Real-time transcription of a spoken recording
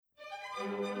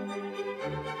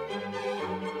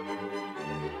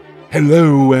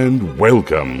Hello and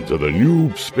welcome to the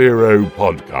Noob Spearo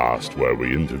podcast, where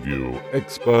we interview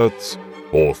experts,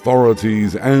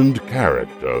 authorities and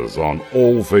characters on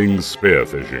all things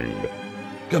spearfishing.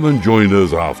 Come and join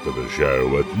us after the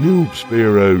show at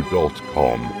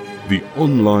noobspearo.com, the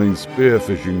online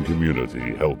spearfishing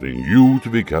community helping you to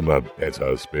become a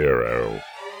better spearo.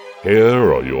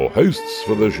 Here are your hosts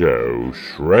for the show,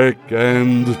 Shrek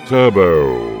and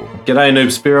Turbo. G'day Noob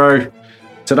Spearo.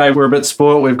 Today we're a bit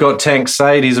spoiled. We've got Tank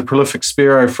Sade. He's a prolific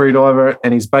Spearo freediver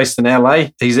and he's based in LA.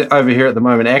 He's over here at the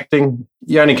moment acting.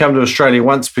 You only come to Australia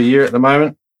once per year at the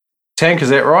moment. Tank, is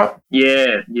that right?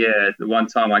 Yeah. The one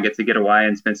time I get away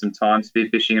and spend some time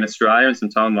spearfishing in Australia and some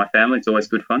time with my family, it's always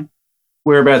good fun.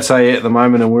 Whereabouts are you at the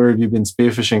moment and where have you been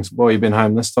spearfishing while you've been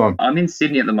home this time? I'm in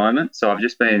Sydney at the moment, so I've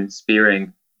just been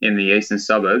spearing in the eastern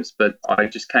suburbs, but I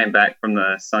just came back from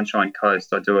the Sunshine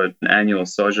Coast. I do an annual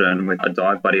sojourn with a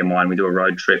dive buddy of mine. We do a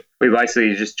road trip. We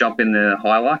basically just jump in the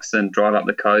Hilux and drive up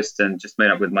the coast and just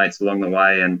meet up with mates along the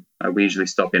way. And we usually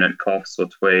stop in at Coffs or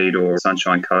Tweed or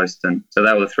Sunshine Coast. And so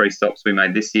that were the 3 stops we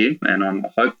made this year. And I'm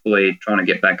hopefully trying to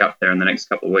get back up there in the next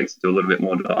couple of weeks to do a little bit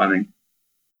more diving.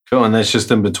 Cool, and that's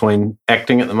just in between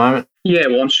acting at the moment? Yeah,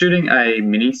 well, I'm shooting a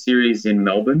mini-series in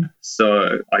Melbourne,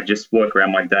 so I just work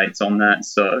around my dates on that.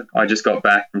 So I just got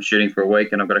back from shooting for a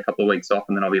week and I've got a couple of weeks off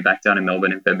and then I'll be back down in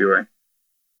Melbourne in February.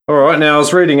 All right, now I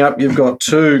was reading up, you've got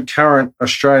 2 current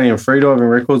Australian freediving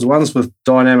records. One's with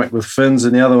dynamic with fins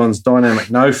and the other one's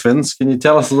dynamic no fins. Can you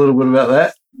tell us a little bit about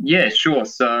that? Yeah, sure.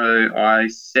 So I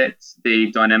set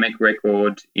the dynamic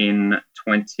record in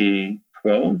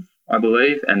 2012. I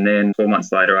believe, and then 4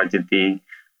 months later I did the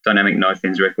dynamic no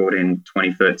fins record in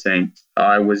 2013.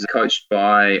 I was coached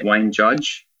by Wayne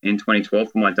Judge in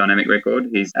 2012 for my dynamic record.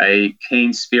 He's a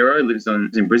keen Spearo, lives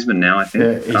in Brisbane now, I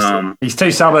think. Yeah, he's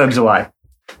 2 suburbs away.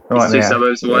 He's 2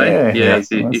 suburbs away. Yeah,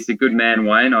 he's a good man,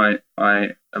 Wayne. I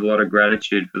have a lot of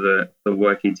gratitude for the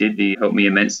work he did. He helped me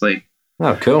immensely.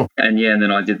 Oh, cool. And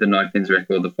then I did the no fins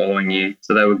record the following year.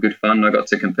 So they were good fun. I got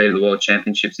to compete at the World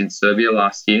Championships in Serbia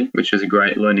last year, which was a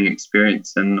great learning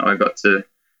experience. And I got to,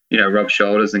 rub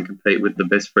shoulders and compete with the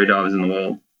best freedivers in the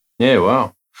world. Yeah,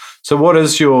 wow. So what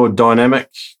is your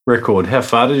dynamic record? How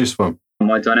far did you swim?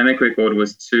 My dynamic record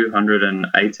was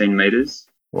 218 metres.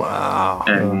 Wow.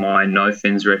 And my no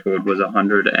fins record was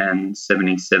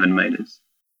 177 metres.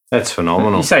 That's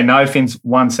phenomenal. You say no fins,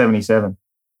 177.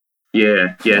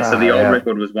 Yeah. So the old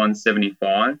record was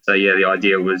 175. So the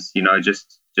idea was,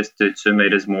 just do 2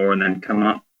 meters more and then come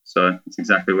up. So it's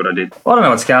exactly what I did. I don't know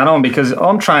what's going on because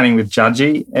I'm training with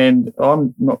Judgy and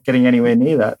I'm not getting anywhere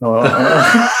near that.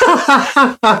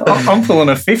 I'm pulling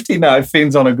a 50 no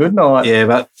fins on a good night. Yeah,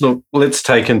 but look, let's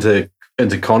take into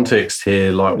context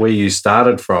here, like where you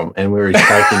started from and where he's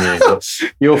taking you.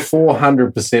 You're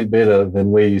 400% better than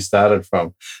where you started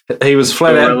from. He was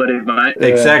flat out. Relative, mate.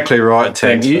 Exactly right,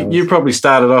 Tank. You probably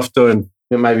started off doing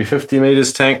maybe 50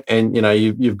 metres, Tank, and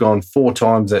you've gone 4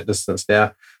 times that distance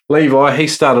now. Levi, he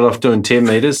started off doing 10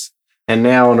 metres and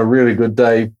now on a really good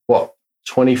day,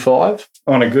 25?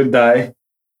 On a good day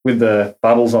with the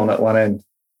bubbles on at one end.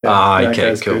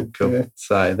 Okay, cool. Yeah.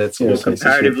 So that's awesome.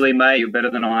 Comparatively, mate, you're better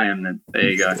than I am then. There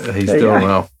you go. He's doing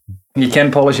well. You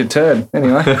can polish a turd,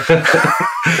 anyway.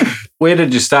 Where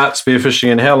did you start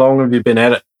spearfishing and how long have you been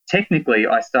at it? Technically,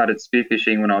 I started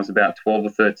spearfishing when I was about 12 or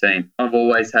 13. I've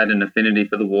always had an affinity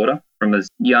for the water. From as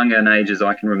young an age as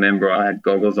I can remember, I had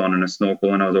goggles on and a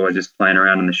snorkel and I was always just playing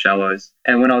around in the shallows.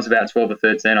 And when I was about 12 or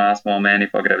 13, I asked my old man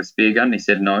if I could have a spear gun and he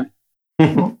said no.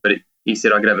 But he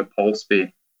said I could have a pole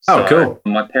spear. So cool.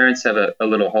 My parents have a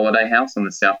little holiday house on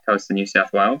the south coast of New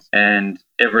South Wales. And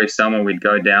every summer we'd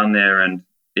go down there and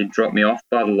he'd drop me off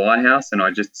by the lighthouse and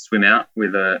I'd just swim out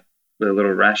with a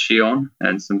little rashie on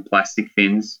and some plastic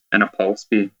fins and a pole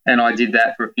spear. And I did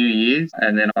that for a few years.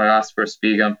 And then I asked for a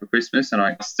spear gun for Christmas and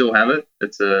I still have it.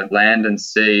 It's a land and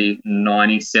sea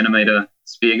 90 centimetre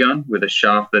spear gun with a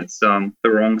shaft that's the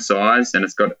wrong size. And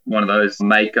it's got one of those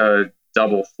Mako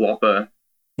double flopper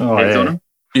heads on them.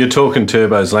 You're talking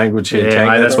Turbo's language here, Tank.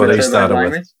 Mate, that's what he started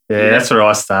with. Yeah, that's where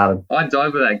I started. I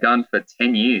dove with that gun for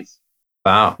 10 years.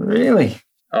 Wow. Really?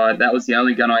 That was the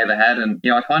only gun I ever had. And,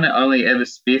 I kind of only ever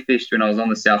spearfished when I was on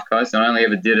the South Coast. And I only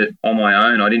ever did it on my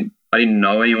own. I didn't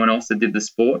know anyone else that did the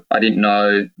sport. I didn't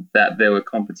know that there were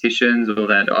competitions or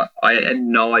that I had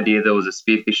no idea there was a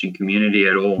spearfishing community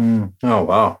at all. Oh,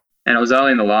 wow. And it was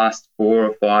only in the last 4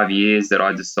 or 5 years that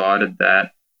I decided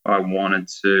that I wanted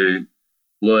to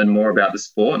learn more about the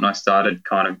sport. And I started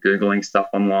kind of Googling stuff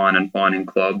online and finding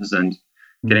clubs and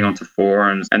getting onto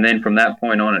forums. And then from that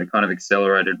point on, it kind of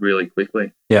accelerated really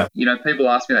quickly. Yeah. You know, people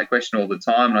ask me that question all the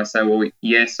time, and I say, well,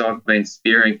 yes, I've been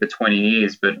spearing for 20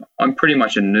 years, but I'm pretty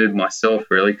much a noob myself,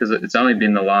 really, because it's only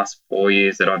been the last 4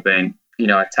 years that I've been, you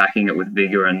know, attacking it with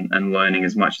vigor and learning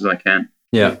as much as I can.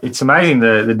 Yeah. It's amazing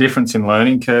the difference in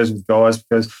learning curves with guys,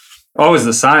 because I was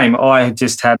the same. I had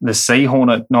just had the Sea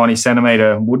Hornet 90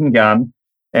 centimetre wooden gun,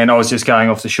 and I was just going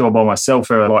off the shore by myself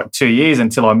for like 2 years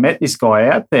until I met this guy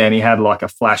out there, and he had like a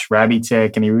flash Rabby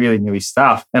tech and he really knew his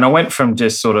stuff. And I went from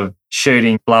just sort of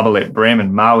shooting blubberlet brim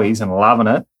and mowies and loving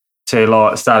it to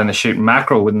like starting to shoot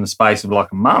mackerel within the space of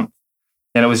like a month.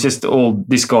 And it was just all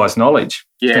this guy's knowledge.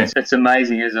 Yeah, it's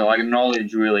amazing, isn't it? Like,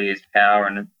 knowledge really is power,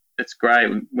 and it's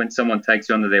great when someone takes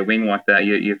you under their wing like that.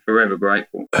 You're forever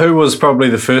grateful. Who was probably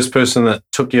the first person that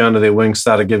took you under their wing,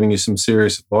 started giving you some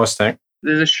serious advice, Tank?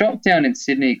 There's a shop down in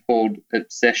Sydney called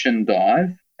Obsession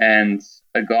Dive, and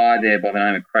a guy there by the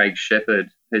name of Craig Shepherd,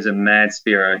 who's a mad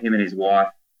spearo, him and his wife,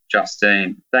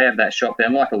 Justine, they have that shop there.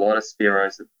 And like a lot of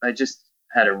spearos, they just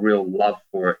had a real love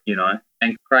for it, you know.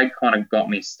 And Craig kind of got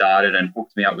me started and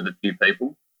hooked me up with a few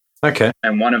people. Okay.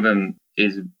 And one of them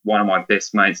is one of my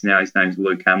best mates now. His name's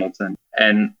Luke Hamilton.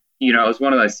 And, you know, it was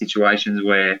one of those situations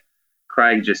where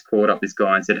Craig just called up this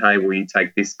guy and said, hey, will you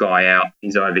take this guy out?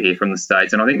 He's over here from the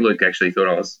States. And I think Luke actually thought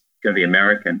I was going to be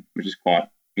American, which is quite,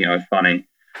 you know, funny.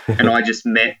 And I just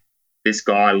met this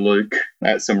guy, Luke,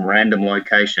 at some random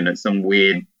location at some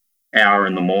weird hour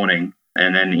in the morning.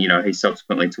 And then, you know, he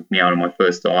subsequently took me out on my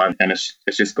first dive, and it's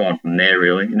just gone from there,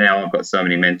 really. Now I've got so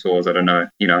many mentors, I don't know,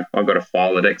 you know, I've got a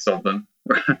Filodex of them.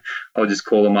 I'll just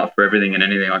call them up for everything and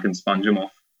anything. I can sponge them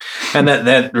off. And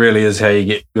that really is how you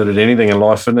get good at anything in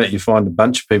life, isn't it? You find a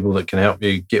bunch of people that can help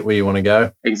you get where you want to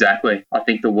go. Exactly. I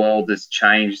think the world has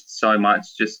changed so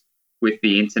much just with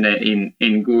the internet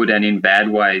in good and in bad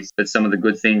ways. But some of the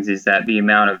good things is that the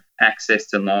amount of access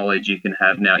to knowledge you can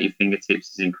have now at your fingertips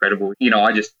is incredible. You know,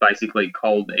 I just basically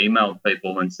cold emailed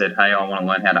people and said, hey, I want to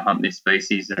learn how to hunt this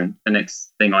species. And the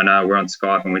next thing I know, we're on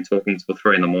Skype and we're talking till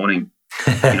 3 a.m.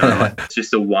 You know, like, it's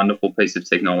just a wonderful piece of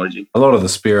technology. A lot of the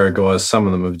spearo guys, some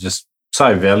of them are just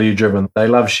so value driven. They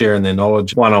love sharing their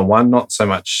knowledge one-on-one, not so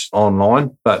much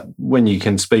online. But when you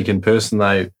can speak in person,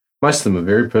 most of them are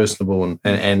very personable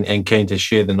and keen to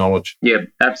share the knowledge. Yeah,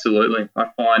 absolutely. I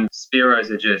find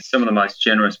spearos are just some of the most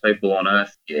generous people on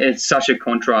earth. It's such a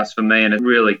contrast for me, and it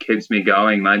really keeps me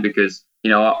going, mate, because,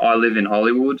 you know, I live in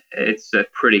Hollywood. It's a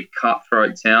pretty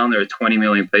cutthroat town. There are 20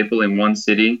 million people in one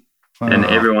city, and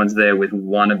everyone's there with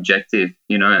one objective,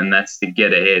 you know, and that's to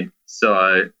get ahead.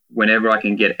 So whenever I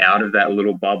can get out of that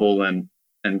little bubble and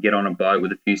get on a boat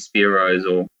with a few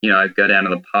spearos, or, you know, go down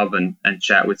to the pub and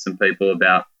chat with some people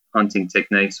about hunting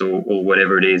techniques or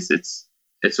whatever it is,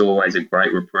 it's always a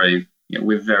great reprieve. You know,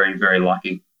 we're very, very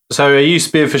lucky. So are you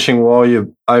spearfishing while you're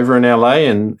over in LA,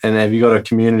 and have you got a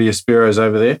community of spearos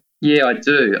over there? Yeah, I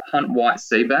do. Hunt white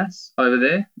sea bass over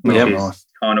there, which is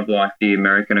kind of like the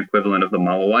American equivalent of the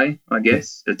mulloway, I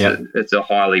guess. It's a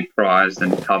highly prized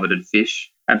and coveted fish,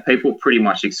 and people pretty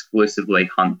much exclusively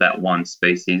hunt that one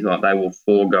species. Like, they will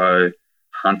forego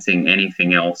hunting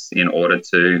anything else in order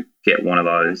to get one of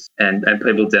those, and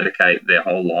people dedicate their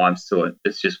whole lives to it.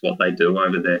 It's just what they do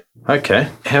over there. Okay.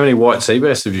 How many white sea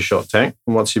bass have you shot, Tank?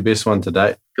 And what's your best one to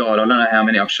date? God, I don't know how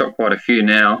many. I've shot quite a few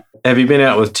now. Have you been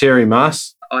out with Terry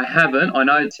Maas? I haven't. I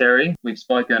know Terry. We've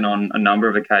spoken on a number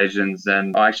of occasions,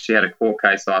 and I actually had a court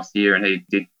case last year, and he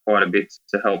did quite a bit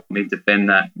to help me defend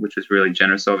that, which was really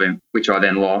generous of him, which I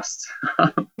then lost.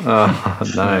 Oh,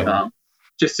 no.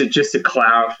 Just to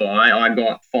clarify, I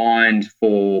got fined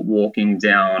for walking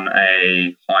down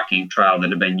a hiking trail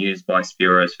that had been used by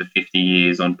spearos for 50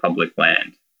 years on public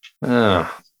land.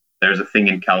 Oh. There's a thing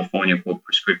in California called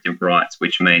prescriptive rights,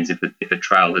 which means if a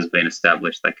trail has been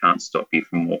established, they can't stop you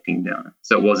from walking down it.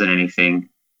 So it wasn't anything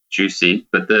juicy,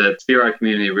 but the spearo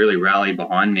community really rallied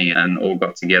behind me and all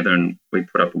got together, and we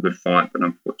put up a good fight. But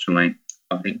unfortunately,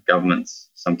 I think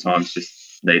governments sometimes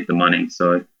just need the money,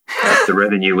 so the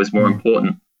revenue was more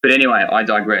important. But anyway, I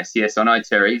digress. Yes, I know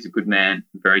Terry. He's a good man,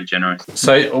 very generous.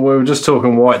 So we were just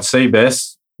talking white sea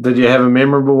bass. Did you have a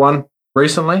memorable one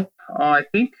recently? I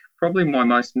think probably my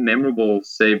most memorable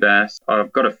sea bass,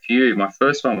 I've got a few. My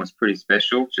first one was pretty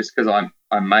special just because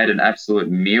I made an absolute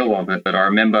meal of it. But I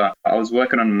remember I was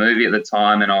working on a movie at the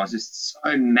time, and I was just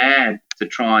so mad to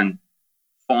try and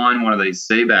find one of these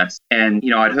sea bass. And, you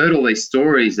know, I'd heard all these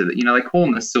stories that, you know, they call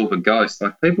them the silver ghost.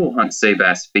 Like, people hunt sea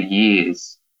bass for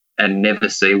years and never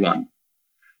see one.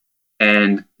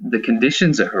 And the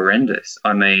conditions are horrendous.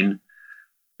 I mean,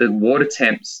 the water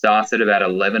temp starts at about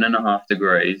 11.5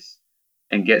 degrees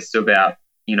and gets to about,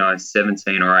 you know,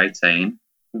 17 or 18.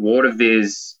 Water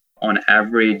vis on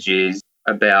average is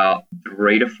about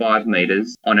 3 to 5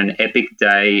 meters. On an epic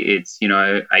day, it's, 8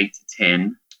 to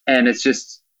 10. And it's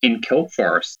just in kelp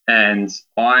forest. And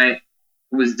I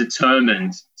was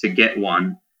determined to get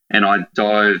one. And I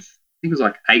dove, I think it was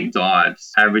like 8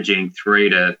 dives, averaging 3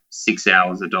 to 6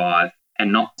 hours a dive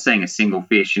and not seeing a single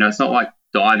fish. It's not like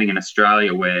diving in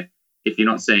Australia where if you're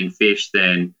not seeing fish,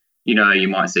 then, you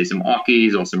might see some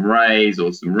ockies or some rays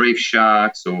or some reef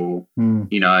sharks or,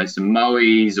 some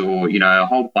moes or, a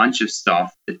whole bunch of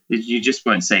stuff. You just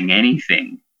weren't seeing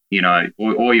anything,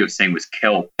 all you were seeing was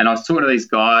kelp. And I was talking to these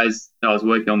guys that I was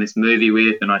working on this movie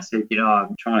with, and I said,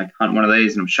 I'm trying to hunt one of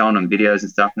these, and I'm showing them videos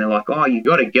and stuff. And they're like, oh, you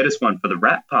got to get us one for the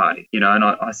wrap party, And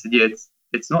I said, yeah,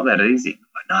 it's not that easy.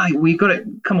 Like, no,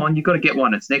 come on, you got to get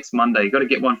one. It's next Monday. You got to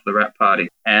get one for the wrap party.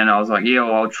 And I was like, yeah,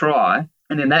 well, I'll try.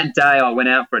 And then that day I went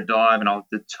out for a dive and I was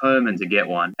determined to get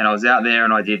one. And I was out there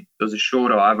and it was a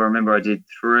short dive. I remember I did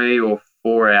 3 or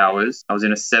 4 hours. I was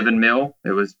in a 7 mil.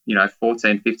 It was,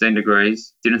 14, 15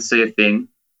 degrees. Didn't see a thing.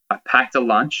 I packed a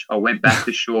lunch. I went back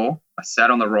to shore. I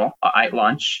sat on the rock. I ate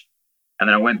lunch. And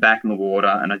then I went back in the water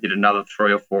and I did another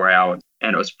 3 or 4 hours.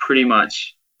 And it was pretty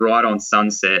much right on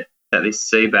sunset that this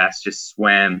sea bass just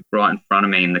swam right in front of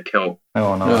me in the kelp.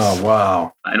 Oh, nice. Oh,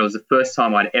 wow. And it was the first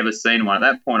time I'd ever seen one.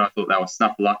 At that point, I thought they were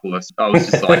snuffleupagus. I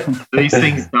was just like, these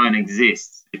things don't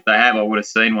exist. If they have, I would have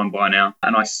seen one by now.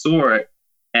 And I saw it.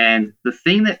 And the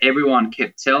thing that everyone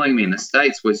kept telling me in the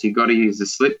States was you got to use the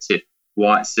slip tip.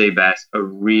 White sea bass are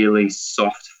really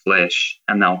soft flesh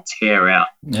and they'll tear out.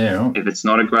 Yeah. If it's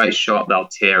not a great shot, they'll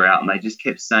tear out. And they just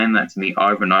kept saying that to me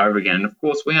over and over again. And, of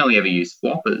course, we only ever use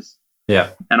floppers.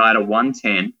 Yeah. And I had a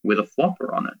 110 with a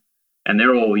flopper on it. And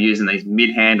they're all using these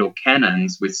mid-handle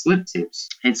cannons with slip tips.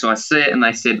 And so I see it and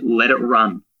they said, let it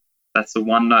run. That's the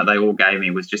one note they all gave me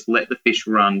was just let the fish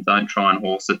run. Don't try and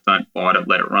horse it. Don't fight it.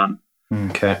 Let it run.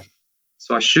 Okay.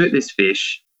 So I shoot this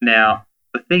fish. Now,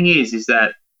 the thing is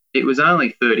that it was only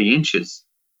 30 inches.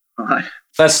 Right?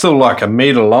 That's still like a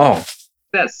metre long.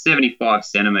 About 75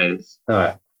 centimetres. All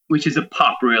right. Which is a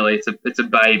pup, really. It's a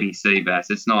baby sea bass.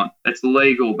 It's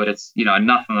legal, but it's,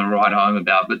 nothing to write home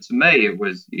about. But to me, it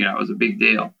was, it was a big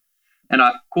deal. And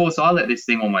of course, I let this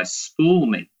thing almost spool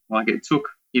me. Like it took,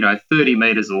 30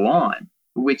 meters of line,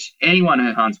 which anyone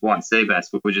who hunts white sea bass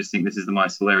would just think this is the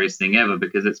most hilarious thing ever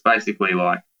because it's basically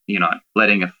like,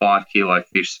 letting a 5 kilo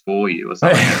fish spoil you or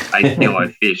something, an 8 kilo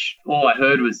fish. All I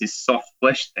heard was this soft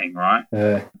flesh thing, right?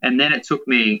 Yeah. And then it took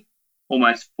me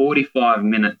almost 45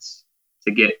 minutes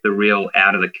to get the reel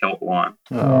out of the kelp line.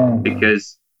 Oh.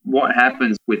 Because what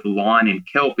happens with line in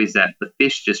kelp is that the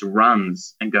fish just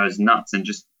runs and goes nuts and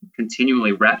just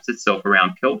continually wraps itself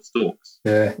around kelp stalks.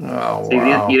 Yeah. Oh, so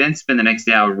wow. you then spend the next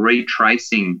hour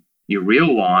retracing your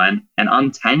reel line and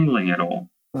untangling it all.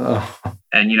 Oh.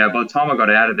 And, by the time I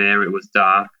got out of there, it was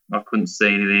dark. I couldn't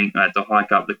see anything. I had to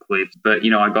hike up the cliff. But,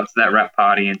 I got to that wrap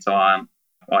party in time.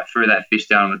 I threw that fish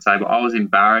down on the table. I was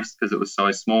embarrassed because it was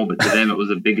so small, but to them it was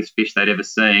the biggest fish they'd ever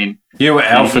seen. You were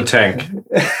Alpha Tank.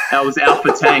 I was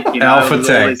Alpha Tank. Alpha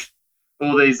Tank.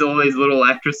 All these little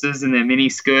actresses in their mini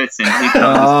skirts, and he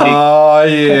comes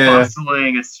this big,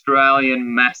 bustling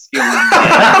Australian masculine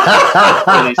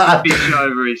man with his fish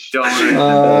over his shoulder.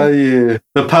 Oh yeah,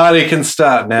 the party can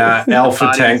start now.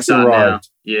 Alpha Tank's arrived.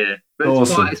 Yeah. But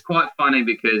awesome. It's quite funny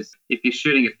because if you're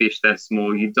shooting a fish that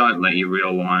small, you don't let your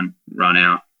reel line run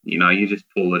out. You just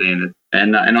pull it in.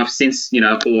 And I've since,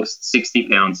 horsed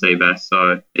 60-pound sea bass.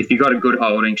 So if you got a good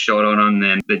holding shot on them,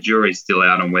 then the jury's still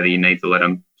out on whether you need to let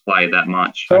them play that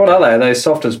much. So what are they? Are they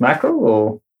soft as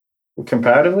mackerel or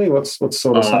comparatively? What's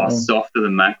sort of something? Softer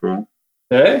than mackerel.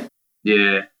 Yeah?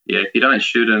 Yeah. If you don't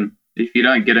shoot them, if you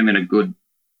don't get them in a good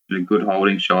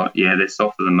holding shot, yeah, they're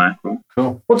softer than mackerel.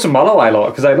 Cool. What's a mulloway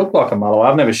like? Because they look like a mulloway.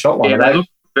 I've never shot one. Yeah, they look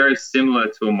very similar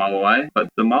to a mulloway, but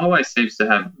the mulloway seems to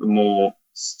have more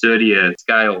sturdier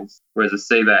scales, whereas a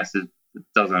sea bass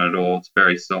doesn't at all. It's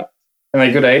very soft. Are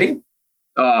they good eating?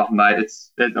 Oh, mate,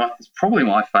 it's probably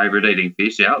my favourite eating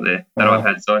fish out there that I've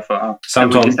had so far.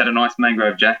 Sometimes we just had a nice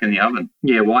mangrove jack in the oven.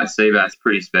 Yeah, white sea bass,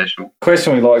 pretty special.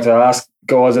 Question we like to ask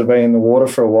guys that have been in the water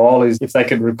for a while is if they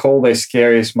could recall their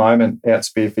scariest moment out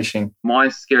spearfishing. My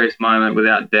scariest moment,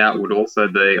 without doubt, would also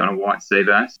be on a white sea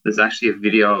bass. There's actually a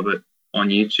video of it on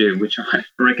YouTube, which I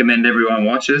recommend everyone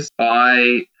watches.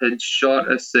 I had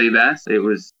shot a sea bass. It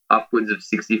was upwards of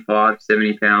 65,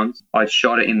 70 pounds. I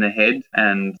shot it in the head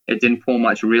and it didn't pull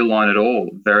much reel line at all,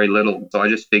 very little. So I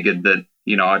just figured that,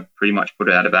 I'd pretty much put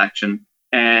it out of action.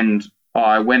 And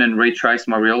I went and retraced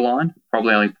my reel line,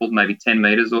 probably only pulled maybe 10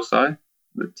 meters or so,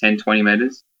 10, 20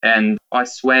 meters. And I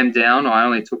swam down. I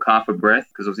only took half a breath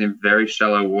because I was in very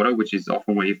shallow water, which is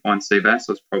often where you find sea bass.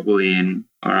 I was probably in,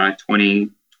 20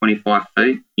 25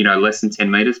 feet, less than 10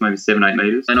 meters, maybe 7, 8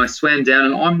 meters. And I swam down,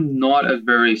 and I'm not a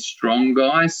very strong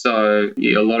guy. So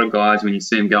a lot of guys, when you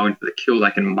see them going for the kill,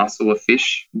 they can muscle a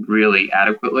fish really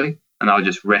adequately, and they'll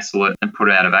just wrestle it and put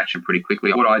it out of action pretty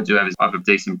quickly. What I do is I have a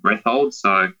decent breath hold.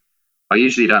 So I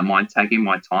usually don't mind taking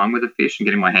my time with a fish and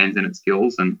getting my hands in its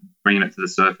gills and bringing it to the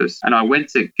surface. And I went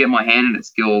to get my hand in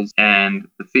its gills, and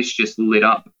the fish just lit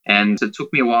up. And it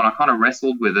took me a while, and I kind of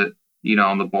wrestled with it,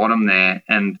 on the bottom there.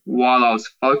 And while I was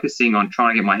focusing on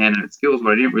trying to get my hand in its gills,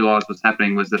 what I didn't realize was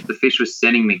happening was that the fish was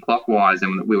sending me clockwise,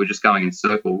 and we were just going in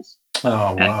circles.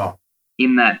 Oh, wow. And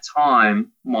in that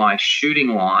time, my shooting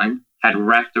line had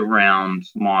wrapped around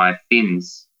my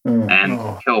fins and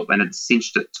kelp, and it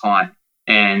cinched it tight.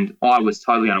 And I was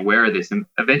totally unaware of this. And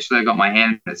eventually I got my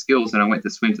hand in its gills, and I went to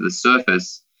swim to the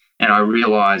surface, and I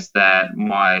realized that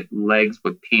my legs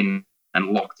were pinned and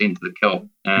locked into the kelp,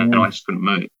 and I just couldn't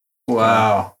move.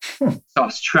 Wow. So I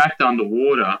was trapped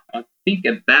underwater. I think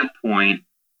at that point,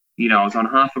 I was on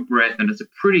half a breath, and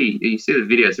you see the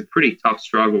video, it's a pretty tough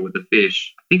struggle with the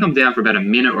fish. I think I'm down for about a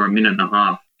minute or a minute and a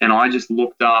half. And I just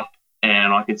looked up,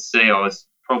 and I could see I was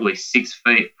probably 6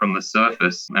 feet from the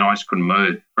surface, and I just couldn't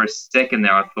move. For a second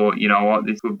there, I thought, you know what,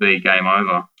 this could be game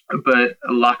over. But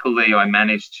luckily, I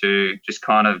managed to just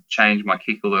kind of change my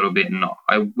kick a little bit, and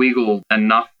I wiggled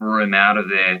enough room out of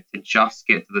there to just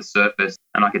get to the surface,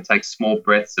 and I could take small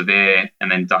breaths of air and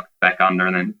then duck back under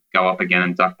and then go up again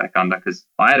and duck back under, because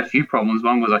I had a few problems.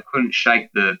 One was I couldn't shake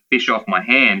the fish off my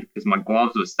hand because my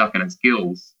gloves were stuck in its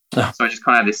gills. So I just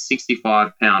kind of had this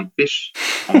 65-pound fish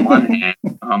on one hand,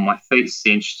 my feet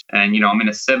cinched, and, I'm in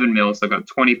a 7 mil, so I've got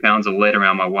 20 pounds of lead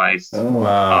around my waist. Oh,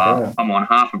 wow. I'm on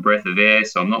half a breath of air,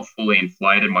 so I'm not fully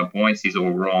inflated. My buoyancy's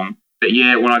all wrong. But,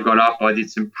 yeah, when I got up, I did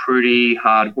some pretty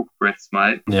hard hook breaths,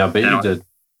 mate. Yeah, I bet you did.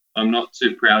 I'm not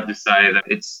too proud to say that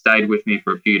it stayed with me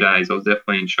for a few days. I was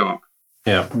definitely in shock.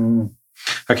 Yeah.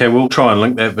 Okay, we'll try and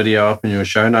link that video up in your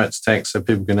show notes, Tank, so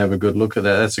people can have a good look at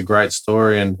that. That's a great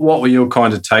story. And what were your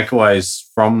kind of takeaways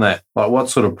from that? Like, what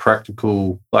sort of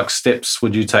practical steps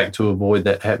would you take to avoid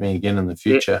that happening again in the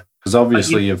future? Because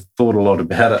obviously you've thought a lot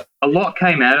about it. A lot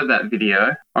came out of that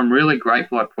video. I'm really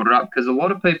grateful I put it up, because a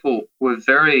lot of people were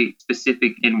very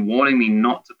specific in warning me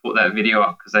not to put that video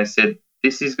up, because they said,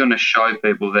 this is going to show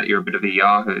people that you're a bit of a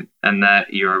yahoo and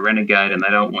that you're a renegade, and they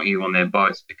don't want you on their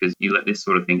boats because you let this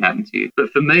sort of thing happen to you.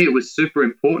 But for me, it was super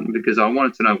important, because I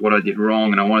wanted to know what I did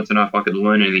wrong, and I wanted to know if I could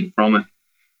learn anything from it.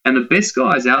 And the best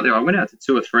guys out there, I went out to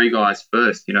 2 or 3 guys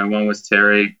first. One was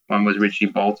Terry, one was Richie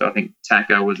Bolter. I think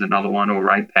Taco was another one, or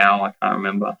Ray Powell, I can't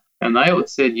remember. And they all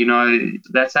said,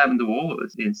 that's happened to all of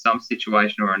us in some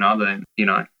situation or another. And,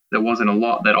 there wasn't a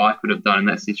lot that I could have done in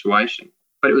that situation.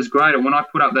 But it was great. And when I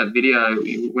put up that video,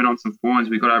 we went on some forums,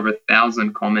 we got over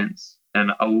 1,000 comments,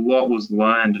 and a lot was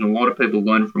learned, and a lot of people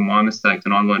learned from my mistakes,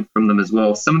 and I learned from them as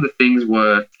well. Some of the things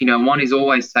were, one is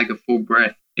always take a full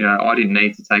breath. I didn't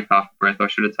need to take half a breath. I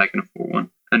should have taken a full one.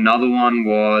 Another one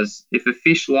was, if a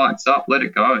fish lights up, let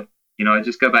it go.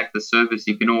 Just go back to the surface.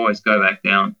 You can always go back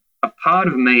down. A part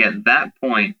of me at that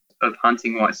point of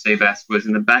hunting white sea bass was,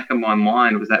 in the back of my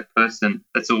mind, was that person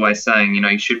that's always saying,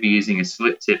 you should be using a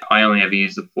slip tip. I only ever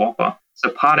use a flopper.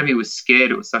 So part of me was scared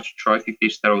it was such a trophy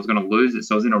fish that I was going to lose it.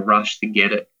 So I was in a rush to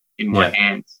get it in my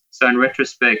hands. So in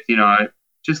retrospect,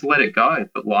 just let it go if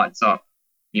it lights up,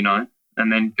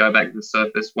 and then go back to the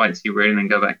surface, wait till you're ready, and then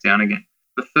go back down again.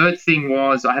 The third thing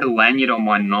was, I had a lanyard on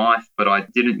my knife, but I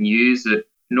didn't use it.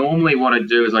 Normally what I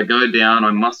do is I go down,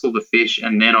 I muscle the fish,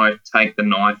 and then I take the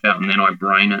knife out and then I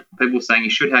brain it. People were saying you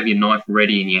should have your knife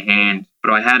ready in your hand,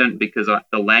 but I hadn't, because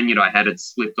the lanyard I had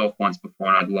slipped off once before,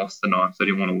 and I'd lost the knife, so I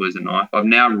didn't want to lose a knife. I've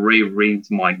now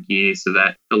re-rigged my gear so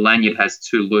that the lanyard has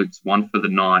 2 loops, one for the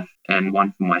knife and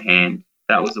one for my hand.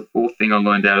 That was the 4th thing I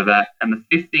learned out of that. And the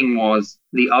 5th thing was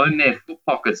the Omair foot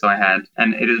pockets I had.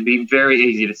 And it'll be very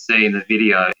easy to see in the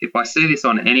video. If I see this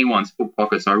on anyone's foot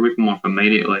pockets, I rip them off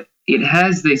immediately. It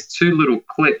has these 2 little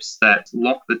clips that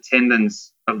lock the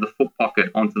tendons of the foot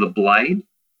pocket onto the blade.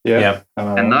 Yeah.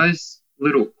 And those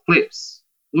little clips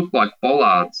look like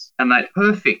bollards, and they're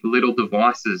perfect little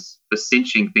devices for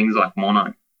cinching things like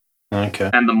mono. Okay.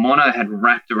 And the mono had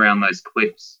wrapped around those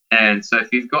clips. And so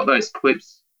if you've got those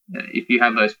clips, if you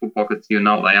have those foot pockets, you'll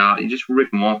know what they are. You just rip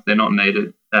them off. They're not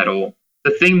needed at all.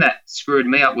 The thing that screwed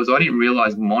me up was I didn't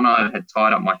realize mono had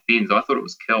tied up my fins. I thought it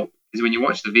was kelp. Because when you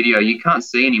watch the video, you can't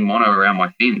see any mono around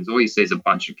my fins. All you see is a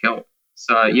bunch of kelp.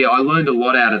 So, yeah, I learned a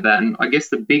lot out of that. And I guess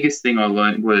the biggest thing I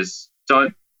learned was,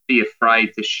 don't be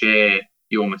afraid to share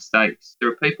your mistakes. There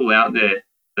are people out there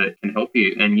that can help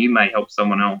you, and you may help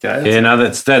someone else. Yeah, no,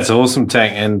 that's awesome,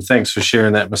 Tank. And thanks for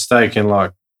sharing that mistake. And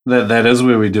That is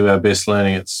where we do our best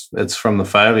learning. It's from the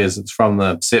failures. It's from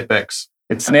the setbacks.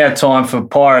 It's now time for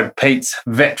Pirate Pete's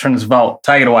Veterans Vault.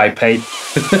 Take it away, Pete.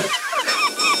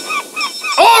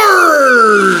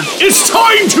 Arr! It's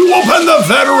time to open the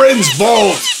Veterans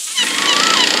Vault!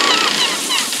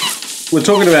 We're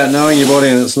talking about knowing your body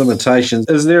and its limitations.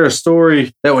 Is there a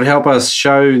story that would help us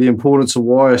show the importance of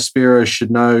why a Spiro should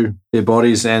know their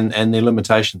bodies and their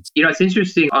limitations? You know, it's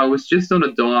interesting. I was just on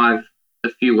a dive a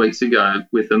few weeks ago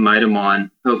with a mate of mine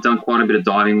who I've done quite a bit of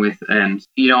diving with. And,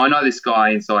 you know, I know this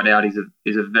guy inside out.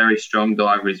 He's a very strong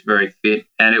diver. He's very fit.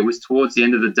 And it was towards the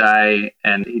end of the day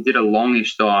and he did a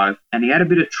longish dive and he had a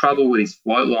bit of trouble with his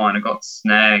float line. It got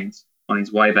snagged on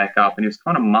his way back up and he was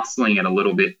kind of muscling it a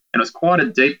little bit. And it was quite a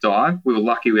deep dive. We were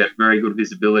lucky we had very good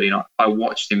visibility and I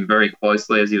watched him very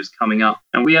closely as he was coming up.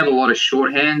 And we have a lot of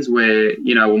shorthands where,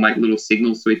 you know, we'll make little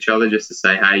signals to each other just to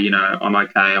say, hey, you know, I'm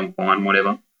okay, I'm fine,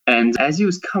 whatever. And as he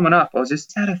was coming up, I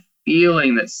just had a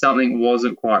feeling that something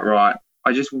wasn't quite right.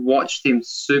 I just watched him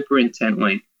super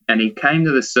intently and he came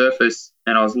to the surface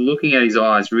and I was looking at his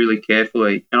eyes really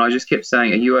carefully and I just kept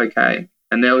saying, are you okay?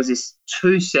 And there was this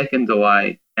 2-second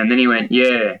delay. And then he went,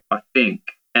 yeah, I think.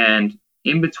 And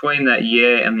in between that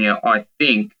yeah and the I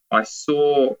think, I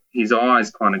saw his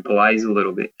eyes kind of glaze a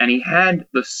little bit. And he had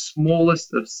the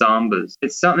smallest of sambas.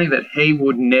 It's something that he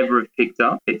would never have picked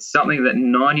up. It's something that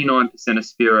 99% of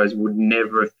Spiros would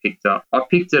never have picked up. I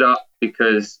picked it up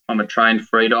because I'm a trained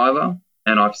freediver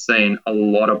and I've seen a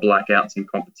lot of blackouts in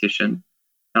competition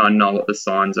and I know what the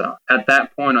signs are. At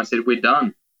that point, I said, we're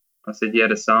done. I said, you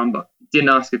had a samba. Didn't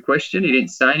ask a question. He didn't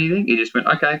say anything. He just went,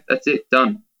 okay, that's it,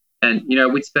 done. And, you know,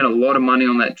 we'd spent a lot of money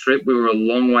on that trip. We were a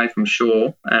long way from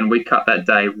shore and we cut that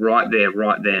day right there,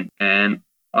 right then. And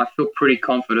I feel pretty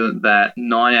confident that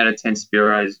 9 out of 10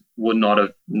 Spiros would not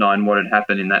have known what had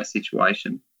happened in that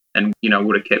situation and, you know,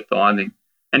 would have kept diving.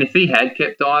 And if he had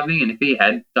kept diving and if he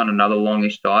had done another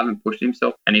longish dive and pushed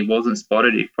himself and he wasn't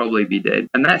spotted, he'd probably be dead.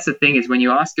 And that's the thing is when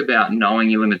you ask about knowing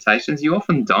your limitations, you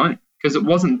often don't because it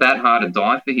wasn't that hard to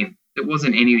dive for him. It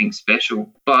wasn't anything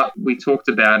special. But we talked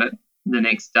about it the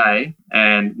next day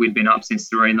and we'd been up since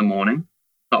 3 a.m,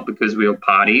 not because we were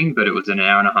partying, but it was an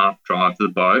hour and a half drive to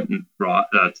the boat and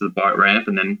to the boat ramp.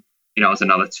 And then, you know, it was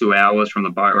another 2 hours from the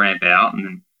boat ramp out. And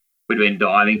then we'd been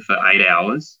diving for 8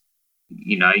 hours.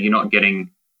 You know, you're not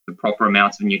getting the proper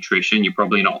amounts of nutrition. You're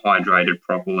probably not hydrated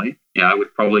properly. You know,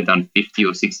 we've probably done 50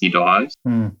 or 60 dives.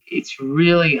 It's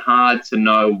really hard to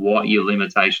know what your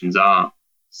limitations are.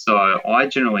 So I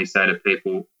generally say to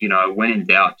people, you know, when in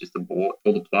doubt, just abort,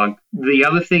 pull the plug. The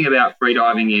other thing about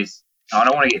freediving is, I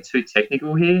don't want to get too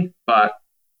technical here, but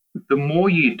the more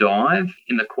you dive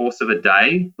in the course of a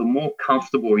day, the more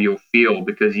comfortable you'll feel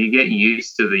because you get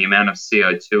used to the amount of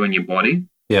CO2 in your body.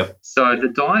 Yep. So the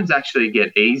dives actually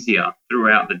get easier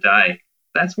throughout the day.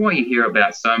 That's why you hear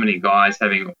about so many guys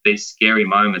having these scary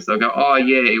moments. They'll go, oh,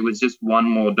 yeah, it was just one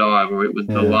more dive or it was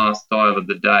the last dive of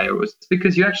the day. Or it's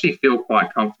because you actually feel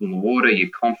quite comfortable in the water. You're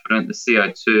confident the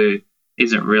CO2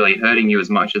 isn't really hurting you as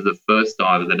much as the first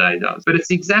dive of the day does. But it's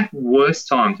the exact worst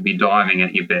time to be diving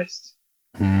at your best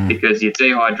because you're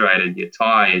dehydrated, you're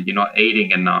tired, you're not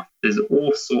eating enough. There's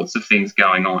all sorts of things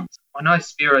going on. I know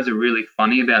Spiros are really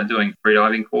funny about doing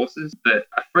freediving courses, but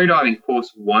a freediving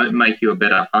course won't make you a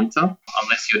better hunter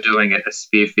unless you're doing a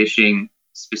spearfishing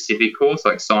specific course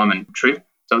like Simon Tripp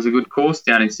does a good course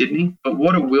down in Sydney. But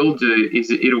what it will do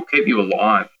is it'll keep you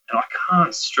alive. And I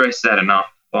can't stress that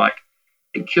enough. Like,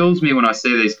 it kills me when I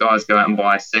see these guys go out and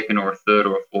buy a second or a third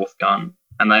or a fourth gun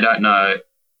and they don't know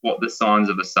what the signs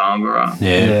of a samba are.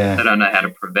 Yeah. They don't know how to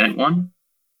prevent one.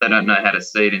 They don't know how to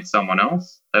see it in someone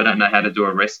else. They don't know how to do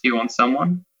a rescue on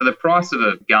someone. For the price of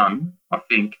a gun, I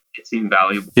think it's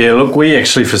invaluable. Yeah, look, we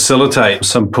actually facilitate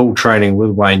some pool training with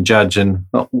Wayne Judge, and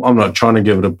I'm not trying to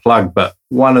give it a plug, but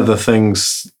one of the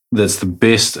things that's the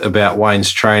best about Wayne's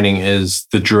training is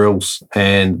the drills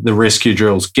and the rescue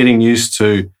drills, getting used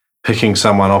to picking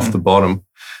someone off the bottom,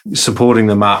 supporting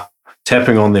them up,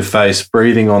 tapping on their face,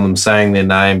 breathing on them, saying their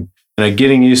name, you know,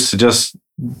 getting used to just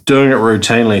doing it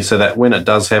routinely so that when it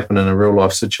does happen in a real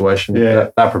life situation,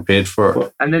 they're prepared for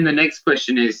it. And then the next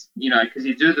question is, you know, because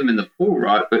you do them in the pool,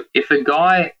 right? But if a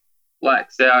guy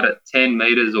blacks out at 10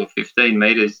 meters or 15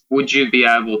 meters, would you be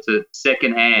able to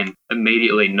secondhand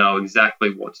immediately know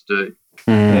exactly what to do?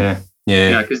 Yeah.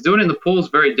 You know, because doing it in the pool is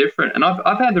very different. And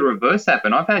I've had the reverse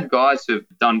happen. I've had guys who've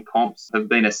done comps, have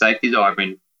been a safety diver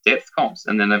in depth comps,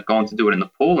 and then they've gone to do it in the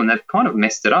pool and they've kind of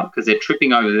messed it up because they're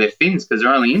tripping over their fins because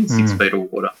they're only in 6 feet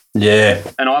of water. Yeah.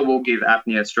 And I will give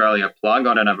Apnea Australia a plug.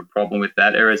 I don't have a problem with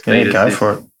that. Erez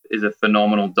Peters is a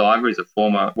phenomenal diver. He's a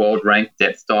former world ranked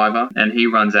depth diver and he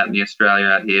runs Apnea Australia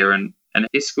out here and And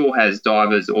his school has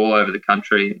divers all over the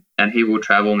country, and he will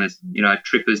travel. And there's,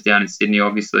 trippers down in Sydney,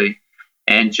 obviously.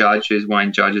 And Judge, who's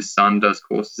Wayne Judge's son, does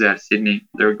courses out of Sydney.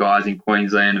 There are guys in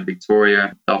Queensland and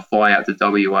Victoria. They'll fly out to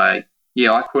WA.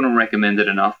 Yeah, I couldn't recommend it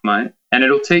enough, mate. And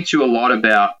it'll teach you a lot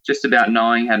about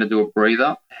knowing how to do a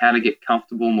breather, how to get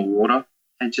comfortable in the water,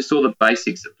 and just all the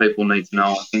basics that people need to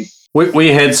know, I think. We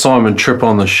had Simon Tripp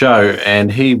on the show,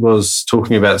 and he was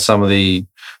talking about some of the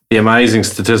amazing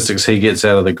statistics he gets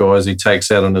out of the guys he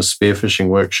takes out on his spearfishing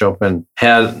workshop, and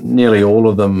how nearly all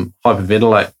of them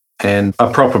hyperventilate. And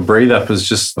a proper breathe up is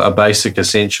just a basic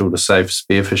essential to safe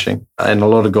spearfishing. And a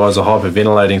lot of guys are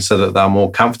hyperventilating so that they're more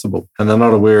comfortable, and they're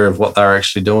not aware of what they're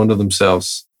actually doing to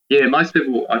themselves. Yeah, most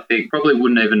people, I think, probably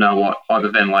wouldn't even know what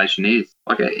hyperventilation is.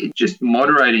 Like, just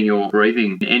moderating your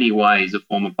breathing in any way is a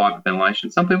form of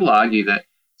hyperventilation. Some people argue that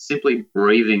simply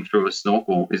breathing through a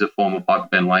snorkel is a form of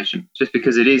hyperventilation, just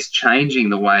because it is changing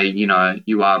the way,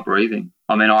 you are breathing.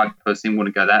 I mean, I personally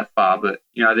wouldn't go that far, but,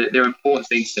 there are important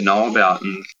things to know about.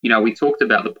 And, we talked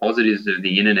about the positives of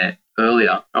the internet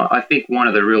earlier. I think one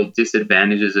of the real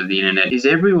disadvantages of the internet is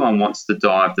everyone wants to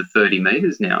dive to 30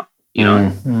 metres now.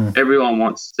 Everyone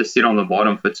wants to sit on the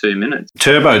bottom for 2 minutes.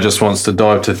 Turbo just wants to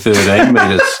dive to 13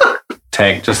 metres,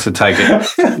 tank, just to take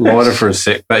it lighter for a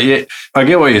sec. But yeah, I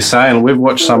get what you're saying. We've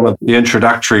watched some of the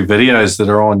introductory videos that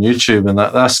are on YouTube, and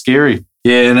they're scary.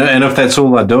 Yeah, and if that's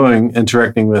all they're doing,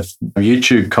 interacting with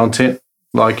YouTube content,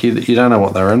 like you don't know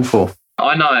what they're in for.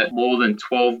 I know more than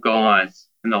 12 guys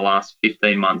in the last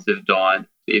 15 months have died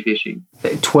spearfishing.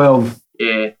 12?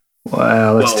 Yeah.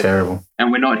 Wow, that's terrible.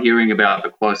 And we're not hearing about the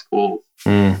close calls,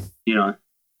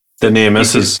 The near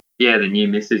misses. Yeah, the near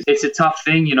misses. It's a tough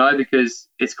thing, because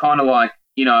it's kind of like,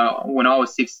 when I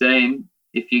was 16,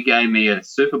 if you gave me a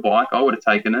super bike, I would have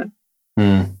taken it.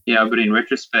 But in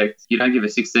retrospect, you don't give a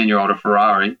 16-year-old a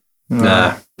Ferrari.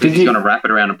 Nah. He's going to wrap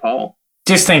it around a pole.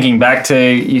 Just thinking back to,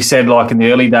 you said like in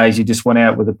the early days, you just went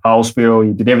out with a pole spear or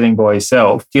you did everything by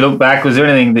yourself. Do you look back, was there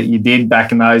anything that you did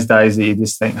back in those days that you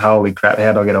just think, holy crap,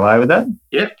 how did I get away with that?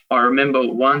 Yep. I remember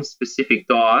one specific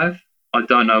dive. I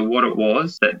don't know what it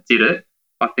was that did it.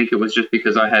 I think it was just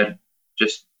because I had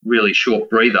just really short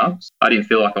breather. I didn't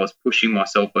feel like I was pushing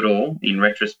myself at all in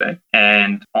retrospect.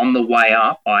 And on the way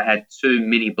up, I had 2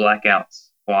 mini blackouts.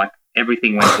 Like,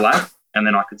 everything went black and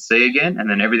then I could see again, and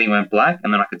then everything went black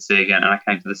and then I could see again, and I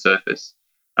came to the surface.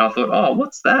 And I thought, oh,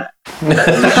 what's that?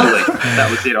 Literally, that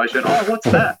was it. I said, oh, what's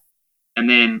that? And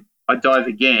then I dove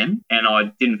again and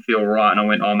I didn't feel right, and I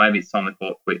went, oh, maybe it's time to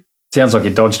call it quit. Sounds like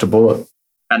you dodged a bullet.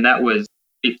 And that was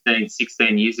 15,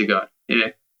 16 years ago.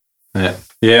 Yeah.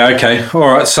 Yeah, okay. All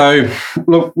right. So,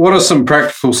 look, what are some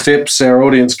practical steps our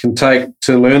audience can take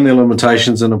to learn their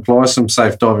limitations and apply some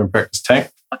safe diving practice,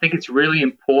 Tank? I think it's really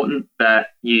important that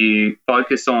you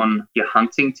focus on your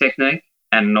hunting technique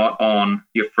and not on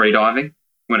your free diving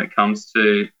when it comes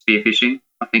to spearfishing.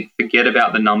 I think forget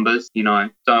about the numbers,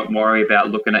 don't worry about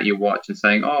looking at your watch and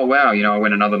saying, oh, wow, I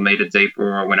went another metre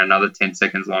deeper or I went another 10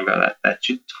 seconds longer. That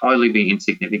should totally be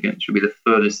insignificant. It should be the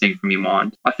furthest thing from your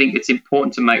mind. I think it's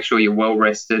important to make sure you're well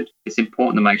rested. It's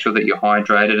important to make sure that you're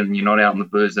hydrated and you're not out on the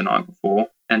booze the night before,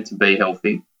 and to be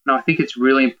healthy. And I think it's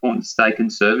really important to stay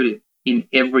conservative in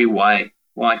every way.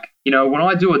 Like, when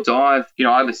I do a dive,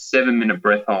 I have a 7-minute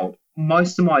breath hold.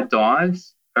 Most of my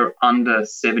dives are under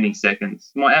 70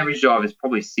 seconds. My average dive is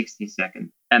probably 60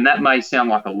 seconds. And that may sound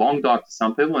like a long dive to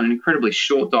some people and an incredibly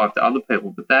short dive to other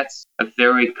people, but that's a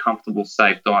very comfortable,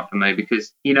 safe dive for me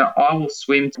because, I will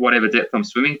swim to whatever depth I'm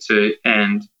swimming to,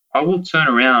 and I will turn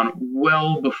around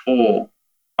well before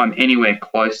I'm anywhere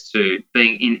close to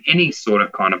being in any sort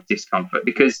of kind of discomfort,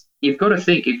 because you've got to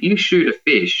think, if you shoot a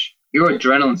fish, your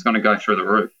adrenaline's going to go through the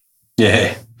roof.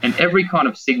 Yeah. And every kind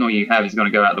of signal you have is going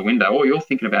to go out the window. All you're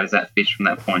thinking about is that fish from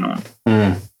that point on.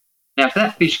 Now, if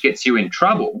that fish gets you in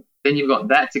trouble, then you've got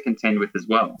that to contend with as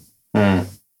well.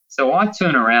 So I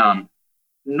turn around,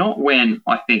 not when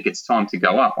I think it's time to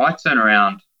go up. I turn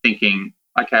around thinking,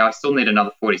 okay, I still need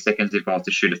another 40 seconds if I was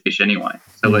to shoot a fish anyway.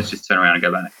 So let's just turn around and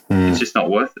go back. It's just not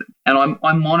worth it. And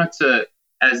I monitor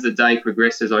as the day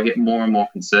progresses. I get more and more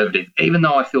conservative. Even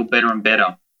though I feel better and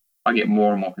better, I get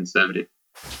more and more conservative.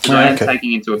 I am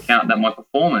taking into account that my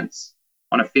performance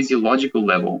on a physiological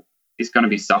level is going to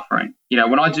be suffering.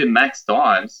 When I do max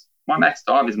dives, my max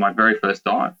dive is my very first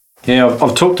dive. Yeah,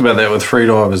 I've talked about that with free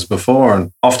divers before,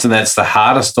 and often that's the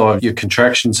hardest dive. Your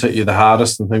contractions hit you the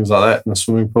hardest and things like that in the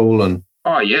swimming pool. And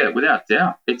oh, yeah, without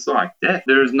doubt. It's like death.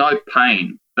 There is no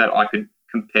pain that I could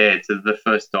compare to the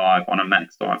first dive on a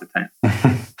max dive attempt.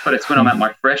 But it's when I'm at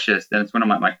my freshest, and it's when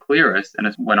I'm at my clearest, and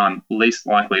it's when I'm least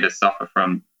likely to suffer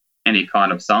from any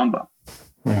kind of samba.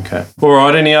 Okay. All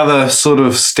right. Any other sort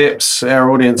of steps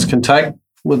our audience can take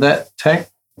with that, Tank?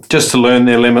 Just to learn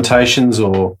their limitations,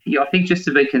 or? Yeah, I think just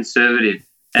to be conservative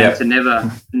and to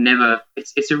never.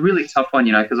 It's a really tough one,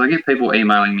 because I get people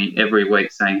emailing me every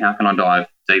week saying, how can I dive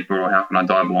deeper or how can I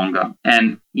dive longer?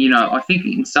 And, I think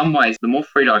in some ways, the more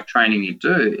free dive training you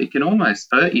do, it can almost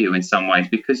hurt you in some ways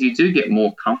because you do get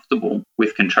more comfortable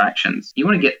with contractions. You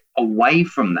want to get away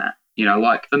from that.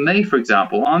 Like for me, for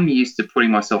example, I'm used to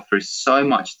putting myself through so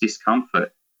much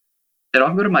discomfort that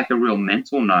I've got to make a real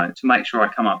mental note to make sure I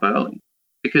come up early.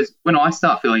 Because when I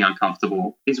start feeling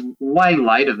uncomfortable, it's way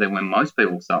later than when most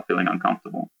people start feeling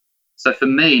uncomfortable. So for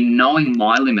me, knowing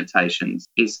my limitations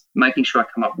is making sure I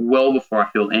come up well before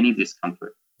I feel any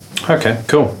discomfort. Okay,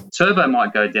 cool. Turbo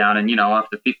might go down and,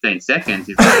 after 15 seconds,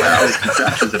 he's like, wow, these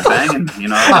contractions are banging,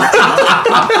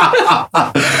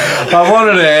 I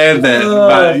wanted to add that,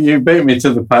 but you beat me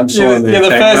to the punchline. You're the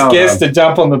first guest to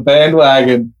jump on the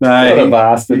bandwagon. No, what a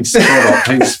bastard.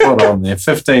 He's spot on there.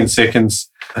 15 seconds,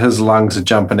 his lungs are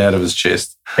jumping out of his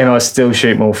chest. And I still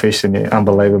shoot more fish than you.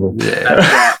 Unbelievable. Yeah.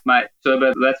 That's right, mate.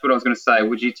 Turbo, that's what I was going to say. I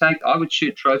would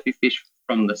shoot trophy fish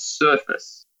from the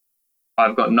surface.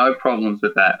 I've got no problems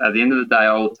with that. At the end of the day,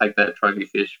 I will take that trophy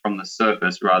fish from the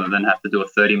surface rather than have to do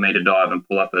a 30-metre dive and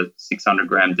pull up a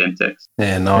 600-gram Dentex.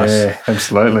 Yeah, nice. Yeah,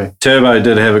 absolutely. Turbo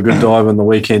did have a good dive on the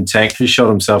weekend, Tank. He shot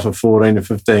himself a 14 to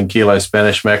 15 kilo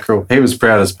Spanish mackerel. He was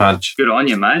proud as punch. Good on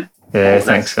you, mate. Yeah,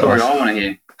 thanks, guys. guys. I want to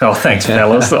hear. Oh, thanks,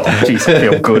 fellas. Oh, geez, I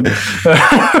feel good.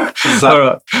 All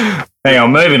right. Hang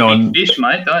on, moving on. Fish,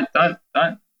 mate. Don't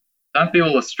be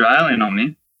all Australian on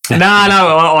me. No,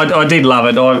 I did love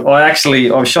it.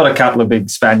 I've shot a couple of big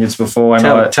Spaniards before.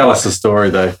 And tell us the story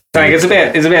though.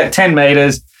 It's about 10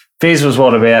 metres. Fizz was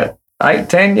about 8,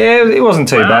 10? Yeah, it wasn't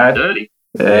too bad. Dirty.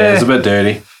 Yeah, it was a bit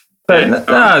dirty. But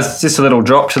no, it's just a little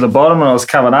drop to the bottom and I was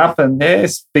covered up and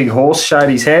this big horse showed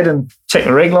his head and checked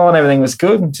the rig line, everything was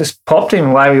good and just popped him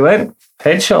and away we went.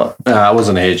 Headshot. No, it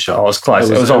wasn't a headshot. Oh, it was close.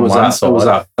 It was on one side. It was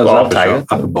up. It was I'll take it.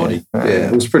 Upper body. Yeah,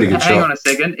 it was a pretty good shot. Hang on a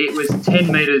second. It was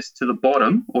 10 metres to the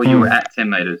bottom or you were at 10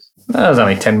 metres? No, it was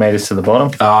only 10 metres to the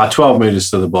bottom. 12 metres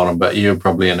to the bottom, but you were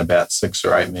probably in about 6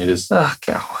 or 8 metres. Oh,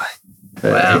 go away.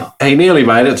 Wow. He nearly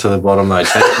made it to the bottom though,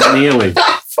 Tank. Nearly.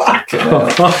 Fuck.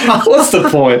 What's the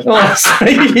point?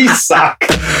 Honestly, you suck.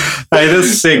 Hey,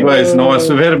 this segue is nice.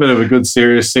 We've had a bit of a good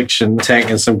serious section, Tank,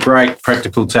 and some great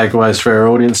practical takeaways for our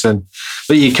audience. And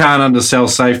that you can't undersell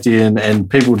safety, and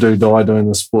people do die doing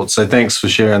the sport. So thanks for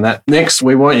sharing that. Next,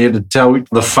 we want you to tell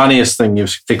the funniest thing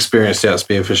you've experienced out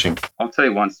spearfishing. I'll tell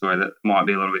you one story that might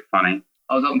be a little bit funny.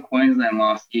 I was up in Queensland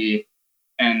last year,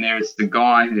 and there is the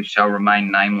guy who shall remain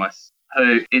nameless,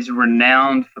 who is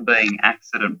renowned for being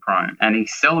accident prone, and he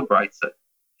celebrates it.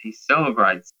 He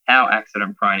celebrates how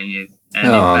accident prone he is.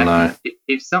 And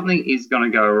if something is going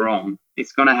to go wrong,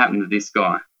 it's going to happen to this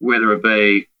guy, whether it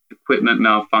be equipment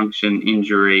malfunction,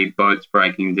 injury, boats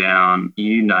breaking down,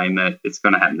 you name it, it's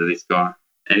going to happen to this guy.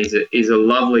 And he's a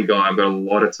lovely guy. I've got a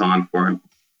lot of time for him.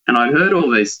 And I'd heard all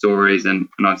these stories and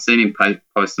I've seen him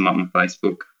post them up on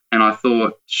Facebook. And I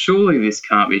thought, surely this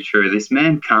can't be true. This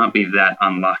man can't be that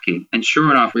unlucky. And sure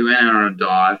enough, we went out on a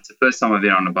dive. It's the first time I've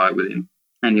been on a boat with him.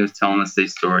 And he was telling us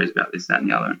these stories about this, that,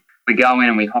 and the other. We go in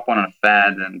and we hop on a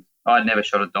fad, and I'd never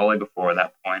shot a dolly before at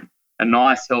that point. A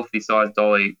nice, healthy-sized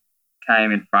dolly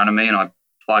came in front of me, and I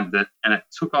plugged it, and it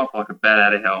took off like a bat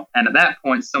out of hell. And at that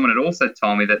point, someone had also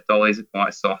told me that dollies are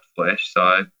quite soft flesh,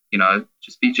 so,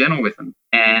 just be gentle with them.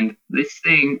 And this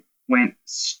thing went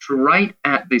straight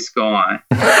at this guy,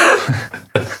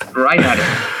 straight at him.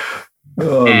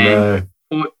 Oh, and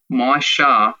put my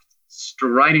shaft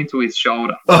straight into his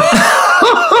shoulder. Ripped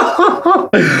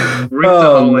a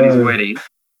hole in his weddy,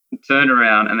 turned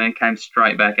around, and then came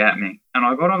straight back at me. And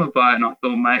I got on the boat and I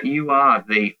thought, mate, you are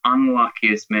the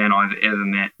unluckiest man I've ever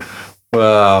met.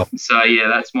 Wow. So yeah,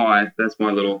 that's my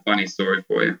little funny story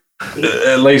for you.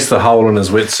 At least the hole in his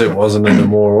wetsuit wasn't in a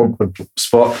more awkward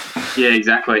spot. Yeah,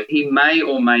 exactly. He may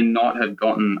or may not have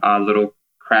gotten a little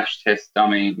crash test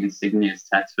dummy insignias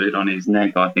tattooed on his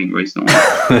neck, I think, recently.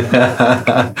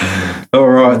 All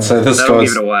right, so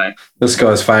this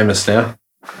guy's famous now.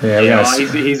 Yeah,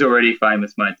 he's already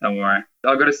famous, mate. Don't worry.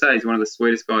 I've got to say, he's one of the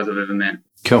sweetest guys I've ever met.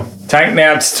 Cool. Tank,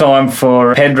 now it's time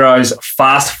for Pedro's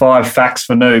Fast 5 Facts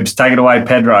for Noobs. Take it away,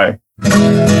 Pedro.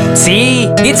 See,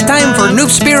 it's time for Noob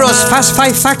Spiro's Fast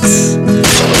 5 Facts.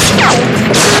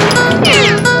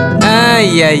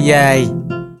 Ay.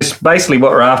 Basically,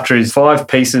 what we're after is 5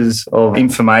 pieces of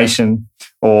information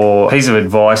or piece of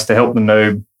advice to help the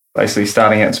noob basically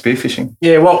starting out spearfishing.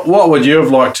 Yeah, what would you have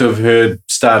liked to have heard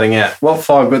starting out? What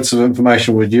 5 bits of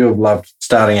information would you have loved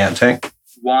starting out, Tank?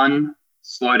 1,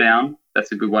 slow down.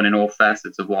 That's a good one in all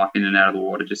facets of life, in and out of the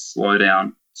water. Just slow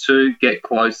down. 2, get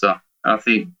closer. I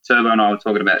think Turbo and I were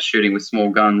talking about shooting with small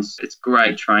guns. It's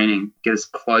great training. Get as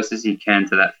close as you can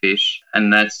to that fish.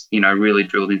 And that's, really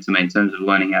drilled into me in terms of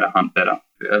learning how to hunt better.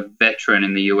 A veteran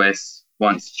in the US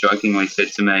once jokingly said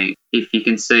to me, if you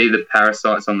can see the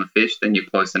parasites on the fish, then you're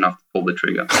close enough to pull the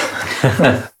trigger.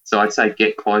 So I'd say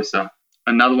get closer.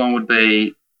 Another one would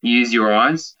be use your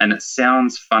eyes. And it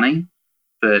sounds funny,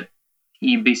 but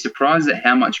you'd be surprised at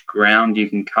how much ground you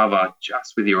can cover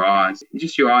just with your eyes.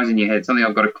 Just your eyes in your head, something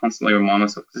I've got to constantly remind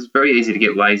myself, because it's very easy to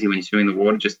get lazy when you're swimming in the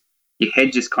water. Just your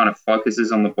head just kind of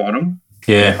focuses on the bottom.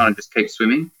 Yeah. Kind of just keep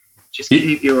swimming. Just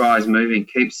keep your eyes moving.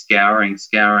 Keep scouring.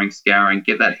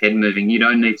 Get that head moving. You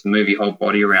don't need to move your whole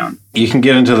body around. You can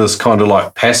get into this kind of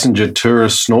like passenger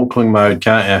tourist snorkeling mode,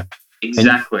 can't you?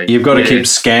 Exactly. And you've got to keep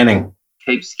scanning.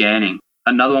 Keep scanning.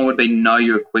 Another one would be know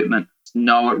your equipment.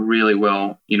 Know it really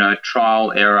well.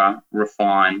 Trial, error,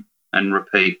 refine, and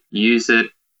repeat. Use it.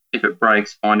 If it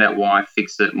breaks, find out why,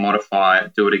 fix it, modify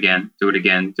it, do it again.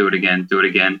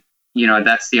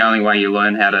 That's the only way you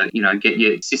learn how to, get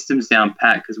your systems down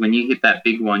pat, because when you hit that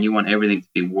big one, you want everything to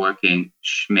be working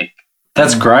schmick.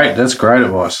 That's great. That's great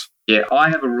advice. Yeah, I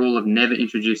have a rule of never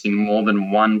introducing more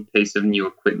than one piece of new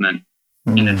equipment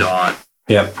in a dive.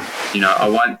 Yep. I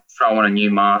won't throw on a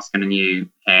new mask and a new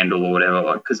handle or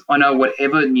whatever, because I know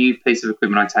whatever new piece of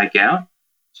equipment I take out,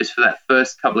 just for that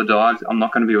first couple of dives, I'm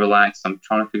not going to be relaxed. I'm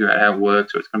trying to figure out how it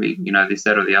works, or it's going to be, this,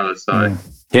 that, or the other. So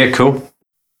yeah, cool.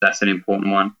 That's an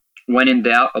important one. When in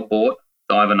doubt, abort,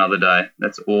 dive another day.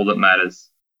 That's all that matters.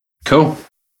 Cool.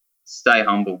 Stay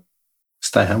humble.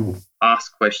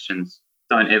 Ask questions.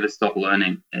 Don't ever stop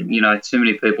learning. And, too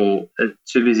many people are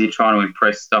too busy trying to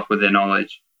impress stuff with their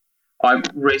knowledge. I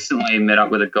recently met up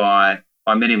with a guy.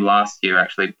 I met him last year,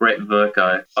 actually, Brett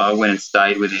Verco. I went and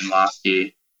stayed with him last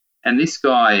year. And this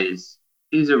guy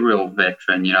he's a real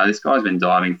veteran. This guy's been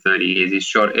diving 30 years. He's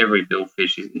shot every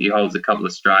billfish. He holds a couple of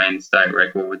Australian state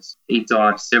records. He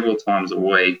dives several times a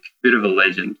week. Bit of a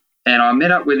legend. And I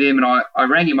met up with him, and I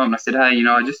rang him up and I said, hey,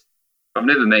 I've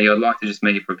never met you. I'd like to just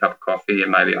meet you for a cup of coffee,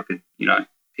 and maybe I could,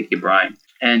 pick your brain.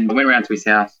 And I went around to his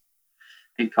house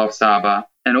in Coffs Harbour,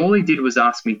 and all he did was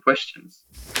ask me questions.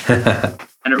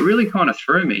 And it really kind of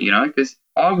threw me, because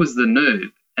I was the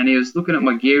noob, and he was looking at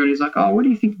my gear and he's like, oh, what do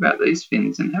you think about these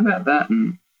fins? And how about that?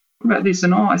 And what about this?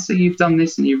 And I see you've done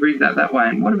this and you've rigged that way.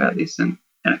 And what about this? And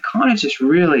it kind of just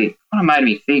really kind of made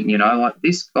me think, like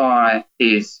this guy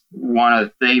is one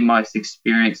of the most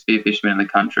experienced spear fishermen in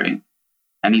the country,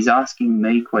 and he's asking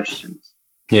me questions.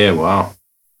 Yeah, wow.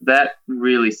 That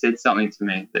really said something to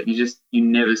me, that you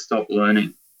never stop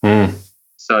learning.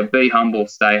 So be humble,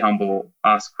 stay humble,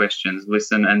 ask questions,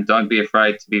 listen, and don't be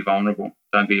afraid to be vulnerable.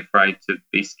 Don't be afraid to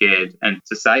be scared and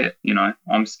to say it.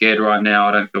 I'm scared right now.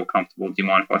 I don't feel comfortable. Do you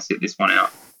mind if I sit this one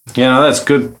out? Yeah, no, that's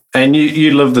good. And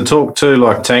you live the talk too,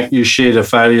 like Tank. You shared a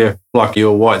failure like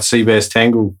your white sea bass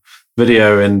tangle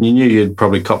video, and you knew you'd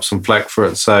probably cop some flack for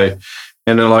it. So,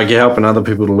 and like you're helping other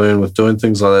people to learn with doing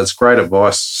things like that. It's great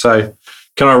advice. So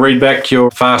can I read back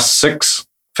your fast 6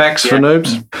 facts for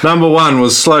noobs? Number 1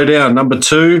 was slow down. Number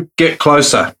 2, get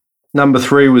closer. Number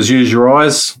 3 was use your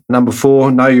eyes. Number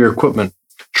 4, know your equipment.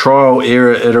 Trial,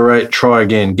 error, iterate, try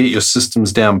again. Get your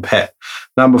systems down pat.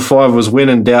 Number 5 was when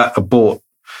in doubt, abort.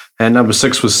 And number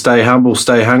 6 was stay humble,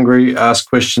 stay hungry, ask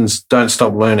questions, don't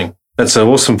stop learning. That's an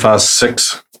awesome fast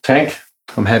 6. Tank,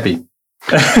 I'm happy.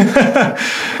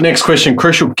 Next question,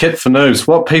 crucial kit for noobs.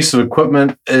 What piece of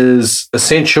equipment is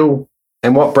essential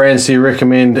and what brands do you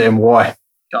recommend and why?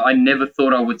 I never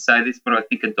thought I would say this, but I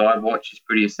think a dive watch is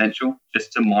pretty essential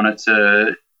just to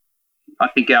monitor. I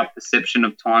think our perception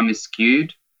of time is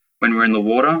skewed when we're in the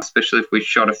water, especially if we've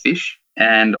shot a fish.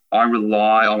 And I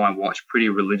rely on my watch pretty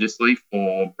religiously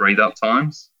for breathe up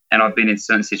times. And I've been in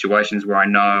certain situations where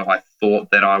I thought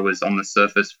that I was on the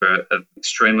surface for an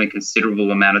extremely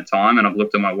considerable amount of time, and I've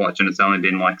looked at my watch and it's only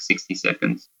been like 60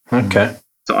 seconds. Okay.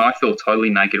 So I feel totally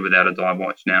naked without a dive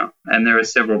watch now. And there are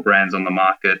several brands on the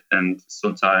market, and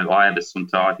Suunto, I have a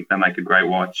Suunto. I think they make a great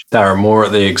watch. They're more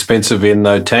at the expensive end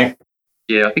though, Tank.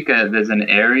 Yeah, I think there's an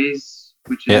Aries,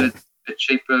 which is a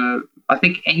cheaper. I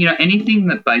think, anything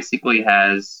that basically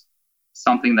has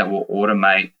something that will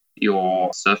automate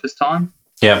your surface time.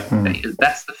 Yeah.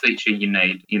 That's the feature you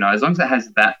need. As long as it has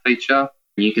that feature,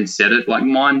 you can set it. Like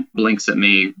mine blinks at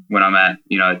me when I'm at,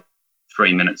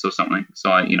 3 minutes or something. So,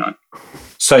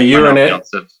 So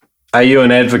are you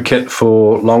an advocate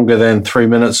for longer than 3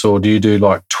 minutes, or do you do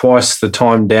like twice the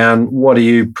time down? What do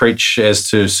you preach as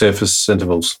to surface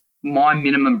intervals? My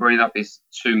minimum breathe up is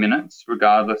 2 minutes,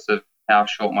 regardless of how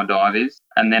short my dive is.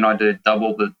 And then I did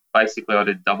double the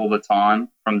time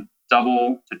from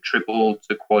double to triple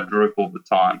to quadruple the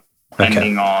time,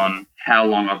 depending on how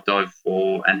long I've dove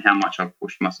for and how much I've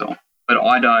pushed myself. But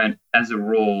as a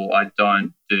rule, I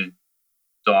don't do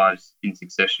dives in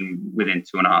succession within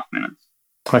 2.5 minutes.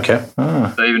 Okay.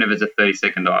 So even if it's a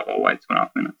 30-second dive, I'll wait 2.5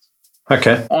 minutes.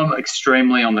 Okay. I'm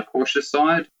extremely on the cautious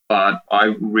side, but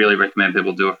I really recommend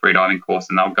people do a freediving course,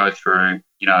 and they'll go through,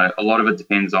 a lot of it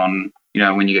depends on,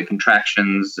 when you get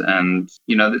contractions, and,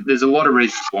 there's a lot of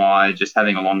reasons why just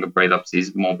having a longer breathe-ups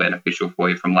is more beneficial for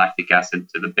you, from lactic acid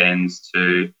to the bends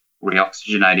to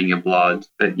reoxygenating your blood.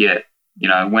 But yeah,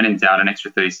 when in doubt, an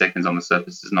extra 30 seconds on the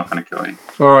surface is not going to kill you.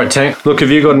 All right, Tank. Look, have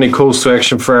you got any calls to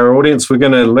action for our audience? We're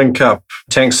going to link up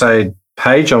Tank's Aid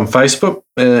page on Facebook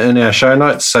in our show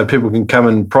notes, so people can come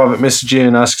and private message you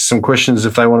and ask some questions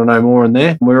if they want to know more in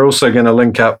there. We're also going to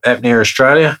link up Apnea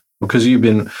Australia, because you've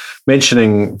been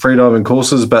mentioning freediving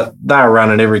courses, but they're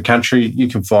run in every country. You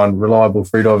can find reliable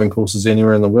freediving courses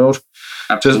anywhere in the world.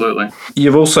 Absolutely.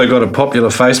 You've also got a popular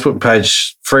Facebook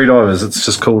page, Freedivers. It's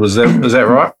just called, is that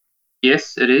right?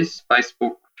 Yes, it is.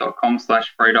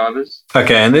 Facebook.com/freedivers.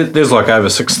 Okay, and there's like over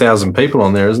 6,000 people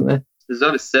on there, isn't there? There's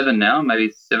over 7 now,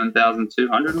 maybe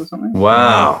 7,200 or something.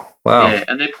 Wow. Yeah,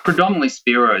 and they're predominantly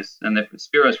Spiros, and they're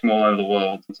Spiros from all over the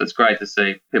world. So it's great to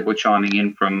see people chiming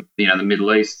in from, the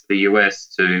Middle East, the US,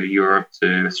 to Europe,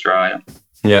 to Australia.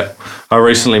 Yeah. I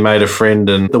recently made a friend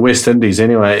in the West Indies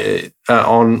anyway, might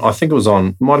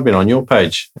have been on your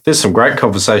page. There's some great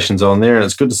conversations on there, and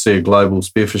it's good to see a global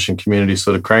spearfishing community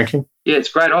sort of cranking. Yeah, it's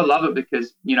great. I love it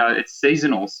because, it's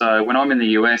seasonal. So when I'm in the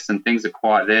US and things are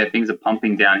quiet there, things are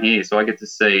pumping down here. So I get to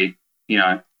see,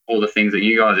 all the things that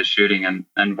you guys are shooting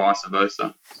and vice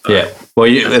versa. So yeah. Well,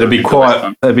 it'll be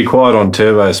quiet on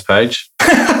Turbo's page.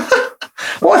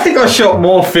 Well, I think I shot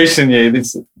more fish than you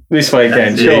this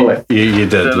weekend, surely. You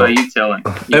did. So you tell him.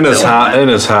 In his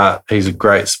heart, he's a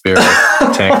great spirit.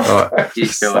 Tank. Right. You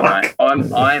tell him, mate. I'm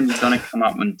going to come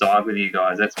up and dive with you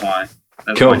guys. That's my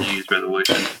New Year's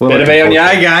resolution. Better be on your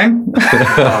A game.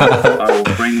 I will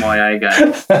bring my A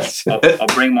game.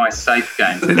 I'll bring my safe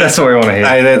game. That's what we want to hear.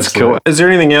 Hey, that's cool. Is there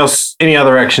anything else, any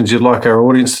other actions you'd like our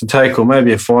audience to take, or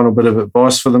maybe a final bit of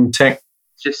advice for them, Tank?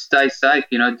 Just stay safe,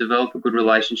 develop a good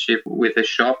relationship with a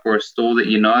shop or a store that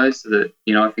so that,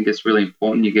 I think it's really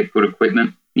important you get good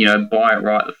equipment, buy it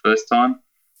right the first time.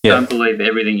 Yeah. Don't believe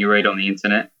everything you read on the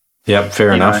internet. Yep,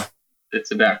 fair enough. It's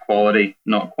about quality,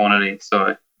 not quantity.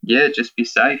 So, yeah, just be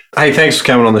safe. Hey, thanks for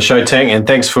coming on the show, Tank, and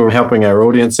thanks for helping our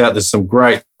audience out. There's some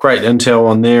great intel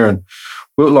on there, and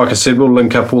like I said, we'll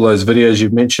link up all those videos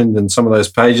you've mentioned and some of those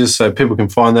pages so people can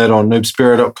find that on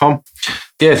noobspiro.com.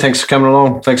 Yeah, thanks for coming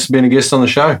along. Thanks for being a guest on the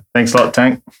show. Thanks a lot,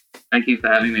 Tank. Thank you for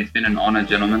having me. It's been an honour,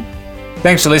 gentlemen.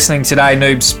 Thanks for listening today,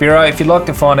 Noob Spiro. If you'd like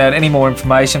to find out any more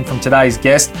information from today's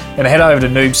guest, then head over to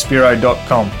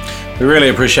noobspiro.com. We really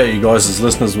appreciate you guys as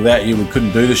listeners. Without you, we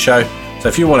couldn't do the show. So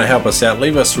if you want to help us out,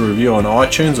 leave us a review on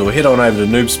iTunes or head on over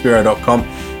to noobspiro.com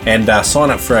and sign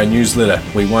up for our newsletter.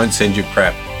 We won't send you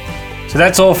crap. So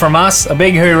that's all from us. A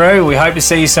big hooroo. We hope to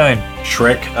see you soon.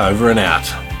 Shrek over and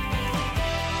out.